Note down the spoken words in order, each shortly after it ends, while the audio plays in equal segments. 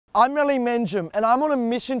I'm Melly Menjum and I'm on a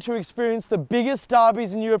mission to experience the biggest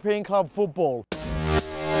derbies in European club football.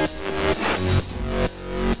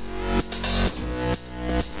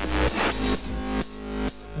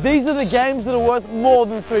 These are the games that are worth more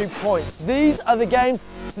than 3 points. These are the games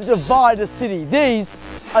that divide a city. These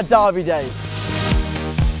are derby days.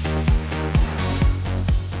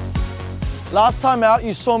 Last time out,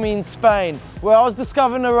 you saw me in Spain, where I was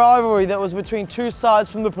discovering a rivalry that was between two sides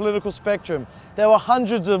from the political spectrum. They were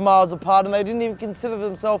hundreds of miles apart and they didn't even consider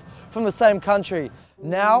themselves from the same country.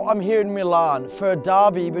 Now I'm here in Milan for a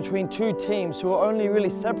derby between two teams who are only really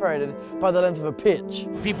separated by the length of a pitch.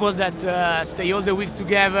 People that stay all the week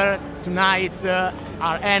together, tonight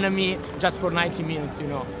are enemy just for 90 minutes, you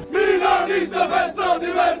know. Milan is the pezzo di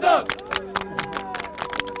merda!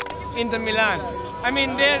 Inter Milan. I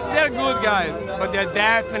mean, they're good guys, but they're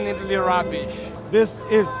definitely rubbish. This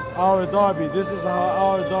is our derby. This is how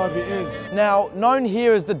our derby is. Now, known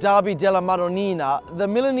here as the Derby della Madonnina, the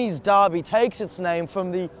Milanese derby takes its name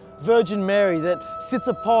from the Virgin Mary that sits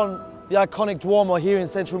upon the iconic Duomo here in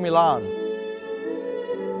central Milan.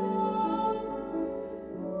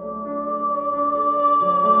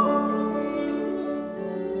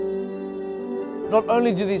 Not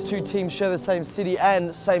only do these two teams share the same city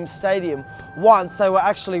and same stadium, once they were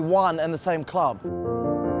actually one and the same club.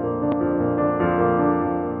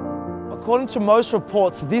 According to most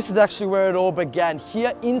reports, this is actually where it all began,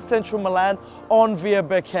 here in central Milan on Via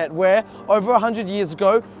Becquet, where over 100 years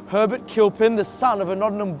ago, Herbert Kilpin, the son of a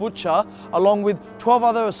Nottingham butcher, along with 12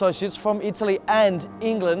 other associates from Italy and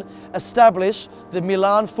England, established the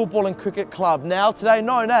Milan Football and Cricket Club, now today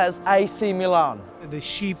known as AC Milan. The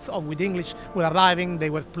ships with English were arriving.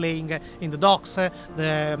 They were playing in the docks.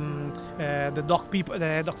 The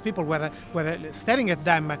docks people were staring at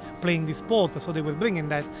them playing this sport, so they were bringing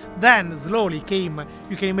that. Then slowly came,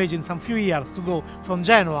 you can imagine, some few years to go from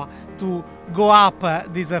Genoa to go up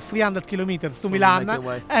these 300 kilometers to Milan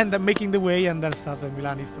and making the way, and then started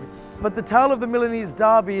Milan history. But the tale of the Milanese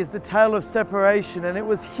derby is the tale of separation, and it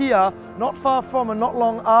was here, not far from and not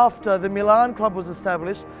long after the Milan club was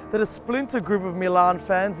established, that a splinter group of Milan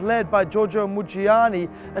fans, led by Giorgio Muggiani,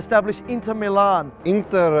 established Inter Milan.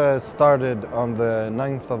 Inter started on the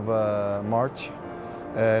 9th of March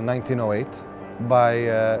 1908.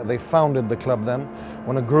 They founded the club then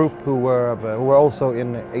when a group who were also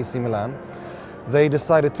in AC Milan, they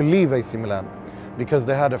decided to leave AC Milan because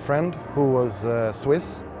they had a friend who was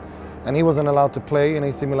Swiss, and he wasn't allowed to play in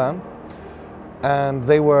AC Milan. And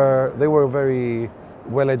they were very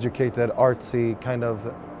well-educated, artsy, kind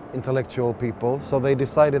of intellectual people. So they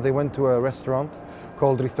decided, they went to a restaurant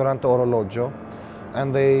called Ristorante Orologio,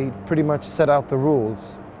 and they pretty much set out the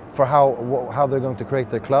rules for how they're going to create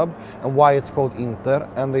their club and why it's called Inter.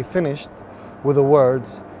 And they finished with the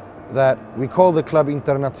words that we call the club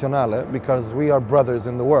Internazionale because we are brothers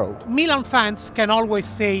in the world. Milan fans can always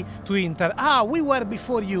say to Inter, we were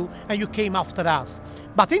before you and you came after us.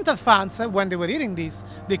 But Inter fans, when they were hearing this,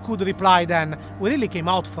 they could reply then, we really came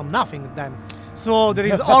out from nothing then. So there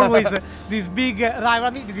is always this big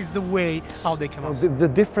rivalry. This is the way how they come out. The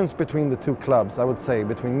difference between the two clubs, I would say,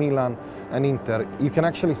 between Milan and Inter, you can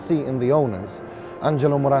actually see in the owners.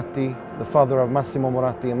 Angelo Moratti, the father of Massimo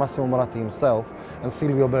Moratti, and Massimo Moratti himself, and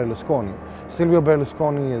Silvio Berlusconi. Silvio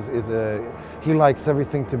Berlusconi he likes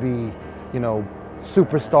everything to be, you know,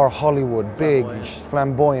 superstar Hollywood, big,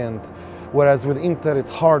 flamboyant. Whereas with Inter,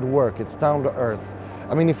 it's hard work, it's down to earth.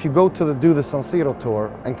 I mean, if you go to do the San Siro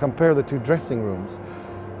tour and compare the two dressing rooms,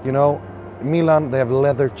 you know, Milan, they have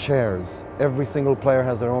leather chairs. Every single player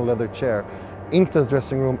has their own leather chair. Inter's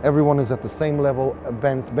dressing room, everyone is at the same level,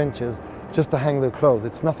 benches, just to hang their clothes.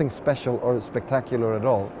 It's nothing special or spectacular at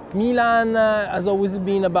all. Milan has always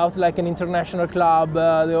been about like an international club.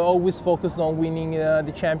 They're always focused on winning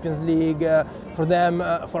the Champions League. For them,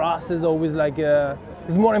 for us, it's always like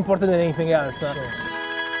it's more important than anything else. Sure.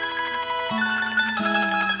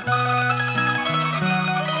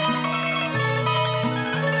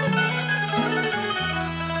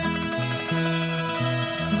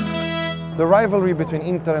 The rivalry between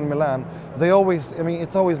Inter and Milan,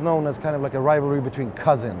 it's always known as kind of like a rivalry between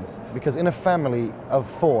cousins. Because in a family of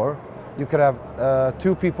 4, you could have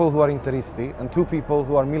 2 people who are Interisti and 2 people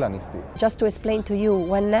who are Milanisti. Just to explain to you,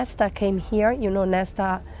 when Nesta came here, you know,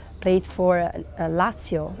 Nesta played for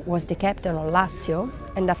Lazio, was the captain of Lazio,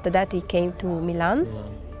 and after that he came to Milan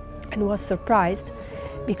and was surprised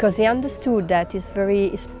because he understood that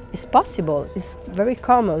it's possible, it's very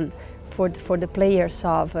common for the players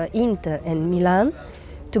of Inter and Milan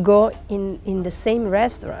to go in the same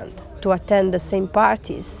restaurant, to attend the same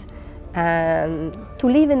parties, and to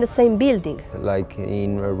live in the same building. Like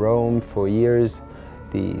in Rome for years,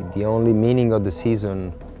 the only meaning of the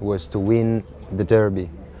season was to win the derby.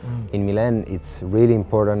 In Milan, it's really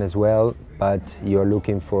important as well, but you're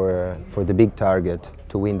looking for the big target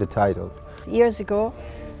to win the title. Years ago,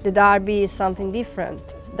 the derby is something different.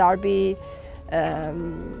 Derby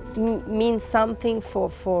means something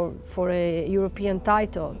for a European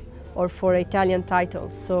title or for an Italian title.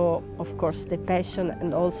 So, of course, the passion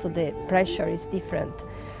and also the pressure is different.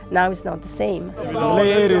 Now it's not the same. In the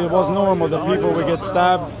late 80s, it was normal that people would get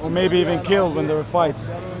stabbed or maybe even killed when there were fights.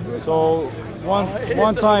 So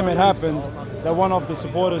one time it happened that one of the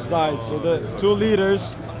supporters died. So the two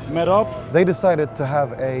leaders met up. They decided to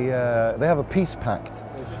have a peace pact.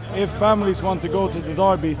 If families want to go to the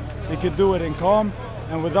derby, they could do it in calm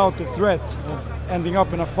and without the threat of ending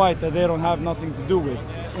up in a fight that they don't have nothing to do with.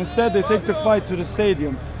 Instead, they take the fight to the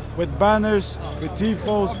stadium with banners, with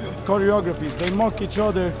tifos, choreographies. They mock each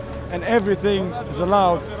other and everything is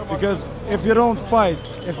allowed, because if you don't fight,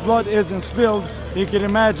 if blood isn't spilled, you can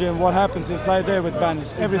imagine what happens inside there with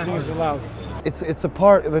banners. Everything is allowed. It's a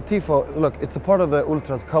part of the tifo. Look, it's a part of the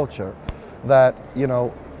ultras culture that, you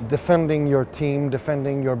know, defending your team,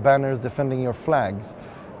 defending your banners, defending your flags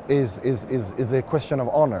is a question of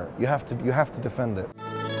honor. You have to defend it.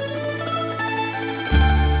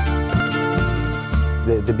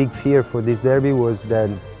 The big fear for this derby was that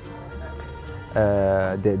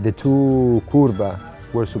the two curva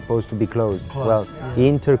were supposed to be closed. Well,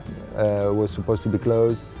 Inter was supposed to be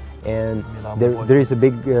closed, and there is a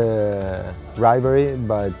big rivalry,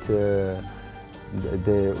 but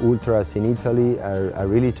the ultras in Italy are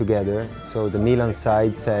really together. So the Milan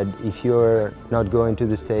side said, if you're not going to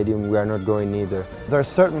the stadium, we are not going either. There are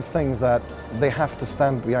certain things that they have to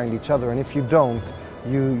stand behind each other, and if you don't,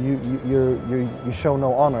 you show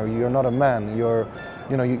no honor. You're not a man. You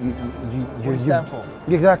stand for.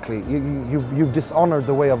 Exactly. You've dishonored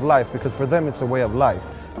the way of life, because for them it's a way of life.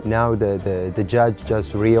 Now the judge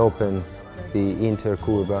just reopened the Inter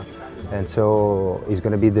curva, and so it's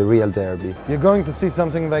going to be the real derby. You're going to see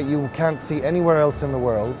something that you can't see anywhere else in the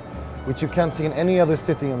world, which you can't see in any other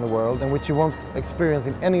city in the world, and which you won't experience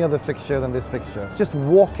in any other fixture than this fixture. Just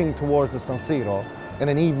walking towards the San Siro in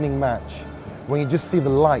an evening match, when you just see the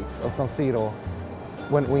lights of San Siro,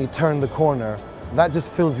 when you turn the corner, that just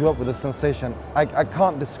fills you up with a sensation. I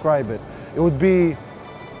can't describe it. It would be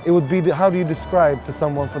how do you describe to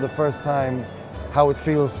someone for the first time how it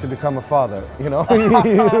feels to become a father? You know,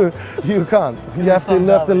 you can't. You have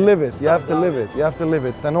to live it. You have to live it. You have to live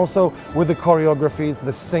it. And also with the choreographies,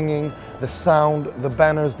 the singing, the sound, the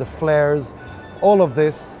banners, the flares, all of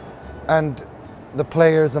this, and the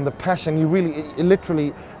players and the passion. You really,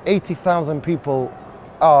 literally, 80,000 people.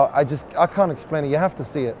 I can't explain it. You have to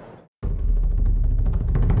see it.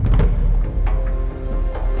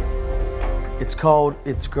 It's cold,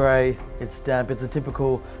 it's grey, it's damp. It's a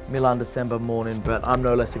typical Milan December morning, but I'm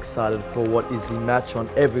no less excited for what is the match on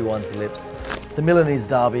everyone's lips. The Milanese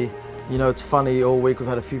derby. You know, it's funny, all week we've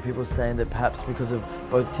had a few people saying that perhaps because of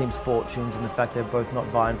both teams' fortunes and the fact they're both not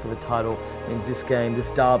vying for the title means this game,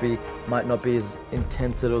 this derby, might not be as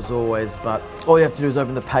intense as always, but all you have to do is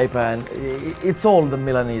open the paper and it's all the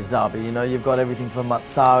Milanese derby. You know, you've got everything from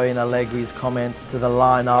Mazzari and Allegri's comments to the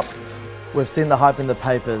lineups. We've seen the hype in the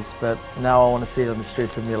papers, but now I want to see it on the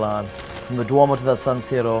streets of Milan. From the Duomo to the San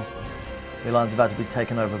Siro, Milan's about to be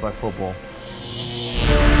taken over by football.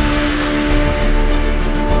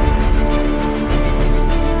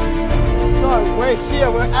 So we're here,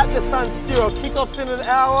 we're at the San Siro. Kickoff's in an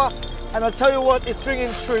hour, and I tell you what, it's ringing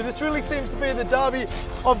true. This really seems to be the derby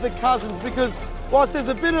of the cousins, because whilst there's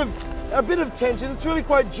a bit of tension, it's really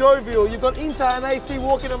quite jovial. You've got Inter and AC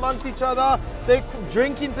walking amongst each other, they're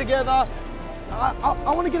drinking together.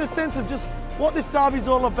 I want to get a sense of just what this derby's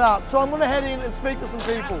all about, so I'm going to head in and speak to some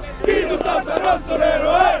people.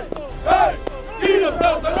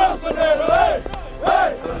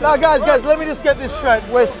 Now guys, let me just get this straight.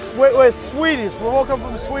 We're Swedish, we're all come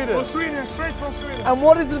from Sweden. From Sweden, straight from Sweden. And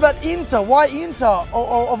what is it about Inter? Why Inter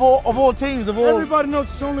of all teams? Everybody knows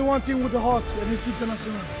it's only one team with the heart, and it's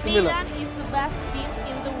International. Milan is the best team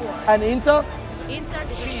in the world. And Inter? Inter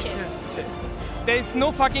is shit. There's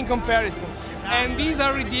no fucking comparison. And these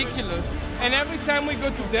are ridiculous. And every time we go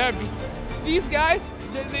to derby, these guys,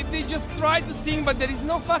 they just try to sing, but there is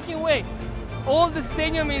no fucking way. All the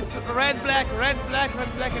stadium is red, black, red, black, red,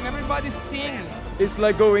 black, and everybody's singing. It's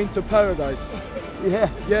like going to paradise. Yeah.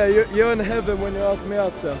 Yeah, you're in heaven when you're out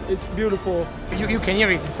Meazza. It's beautiful. You can hear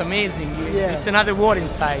it, it's amazing. It's another world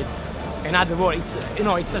inside. Another world. It's, you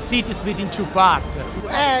know, it's a city split in two parts.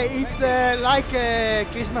 It's like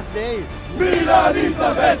Christmas Day. Milan is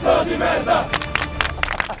the best of the merda!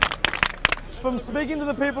 from speaking to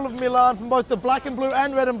the people of Milan, from both the black and blue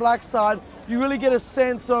and red and black side, you really get a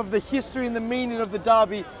sense of the history and the meaning of the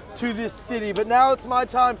derby to this city. But now it's my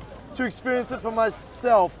time to experience it for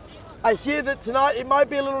myself. I hear that tonight it might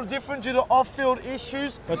be a little different due to off-field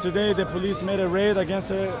issues. But today the police made a raid against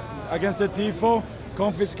the Tifo,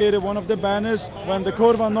 confiscated one of the banners. When the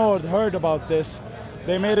Curva Nord heard about this,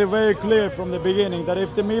 they made it very clear from the beginning that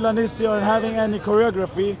if the Milanisti aren't having any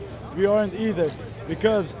choreography, we aren't either.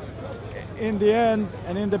 Because in the end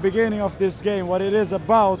and in the beginning of this game, what it is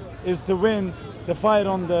about is to win the fight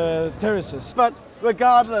on the terraces. But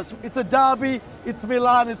regardless, it's a derby, it's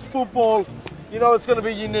Milan, it's football. You know it's going to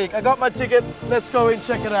be unique. I got my ticket, let's go in,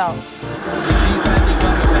 check it out.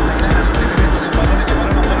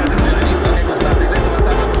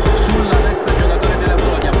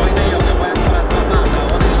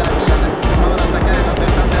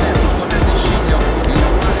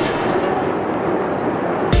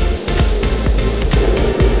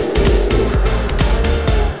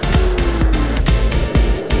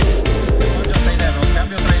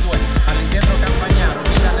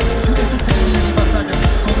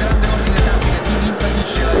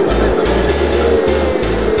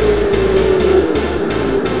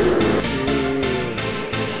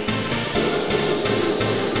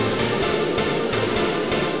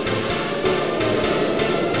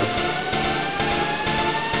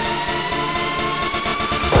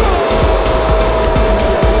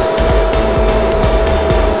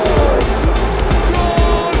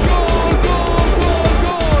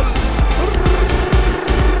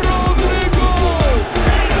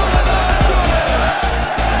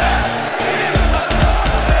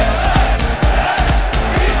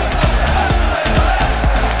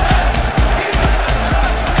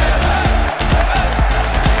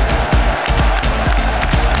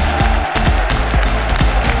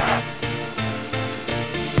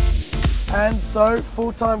 And so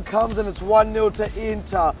full-time comes and it's 1-0 to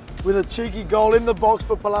Inter with a cheeky goal in the box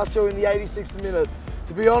for Palacio in the 86th minute.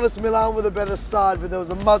 To be honest, Milan were the better side, but there was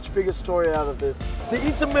a much bigger story out of this. The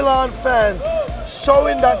Inter Milan fans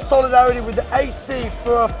showing that solidarity with the AC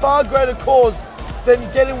for a far greater cause than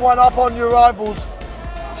getting one up on your rivals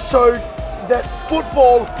showed that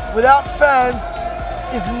football without fans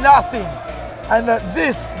is nothing. And that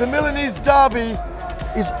this, the Milanese derby,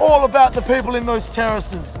 is all about the people in those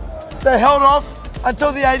terraces. They held off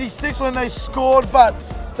until the 86 when they scored, but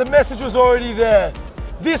the message was already there.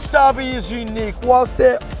 This derby is unique. Whilst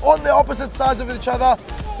they're on the opposite sides of each other,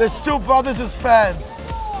 they're still brothers as fans.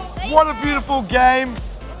 What a beautiful game.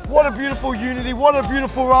 What a beautiful unity. What a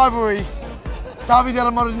beautiful rivalry. Derby della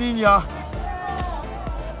Madonnina.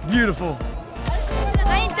 Beautiful.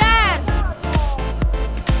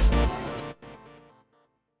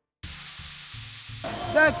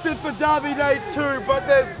 That's it for Derby Day 2, but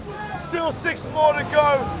there's still 6 more to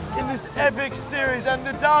go in this epic series, and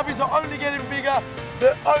the derbies are only getting bigger,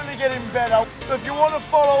 they're only getting better. So if you want to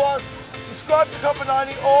follow us, subscribe to Copper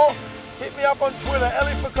 90 or hit me up on Twitter,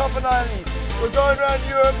 Ellie for Copper 90. We're going around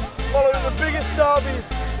Europe following the biggest derbies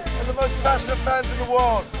and the most passionate fans in the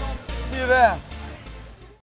world. See you there.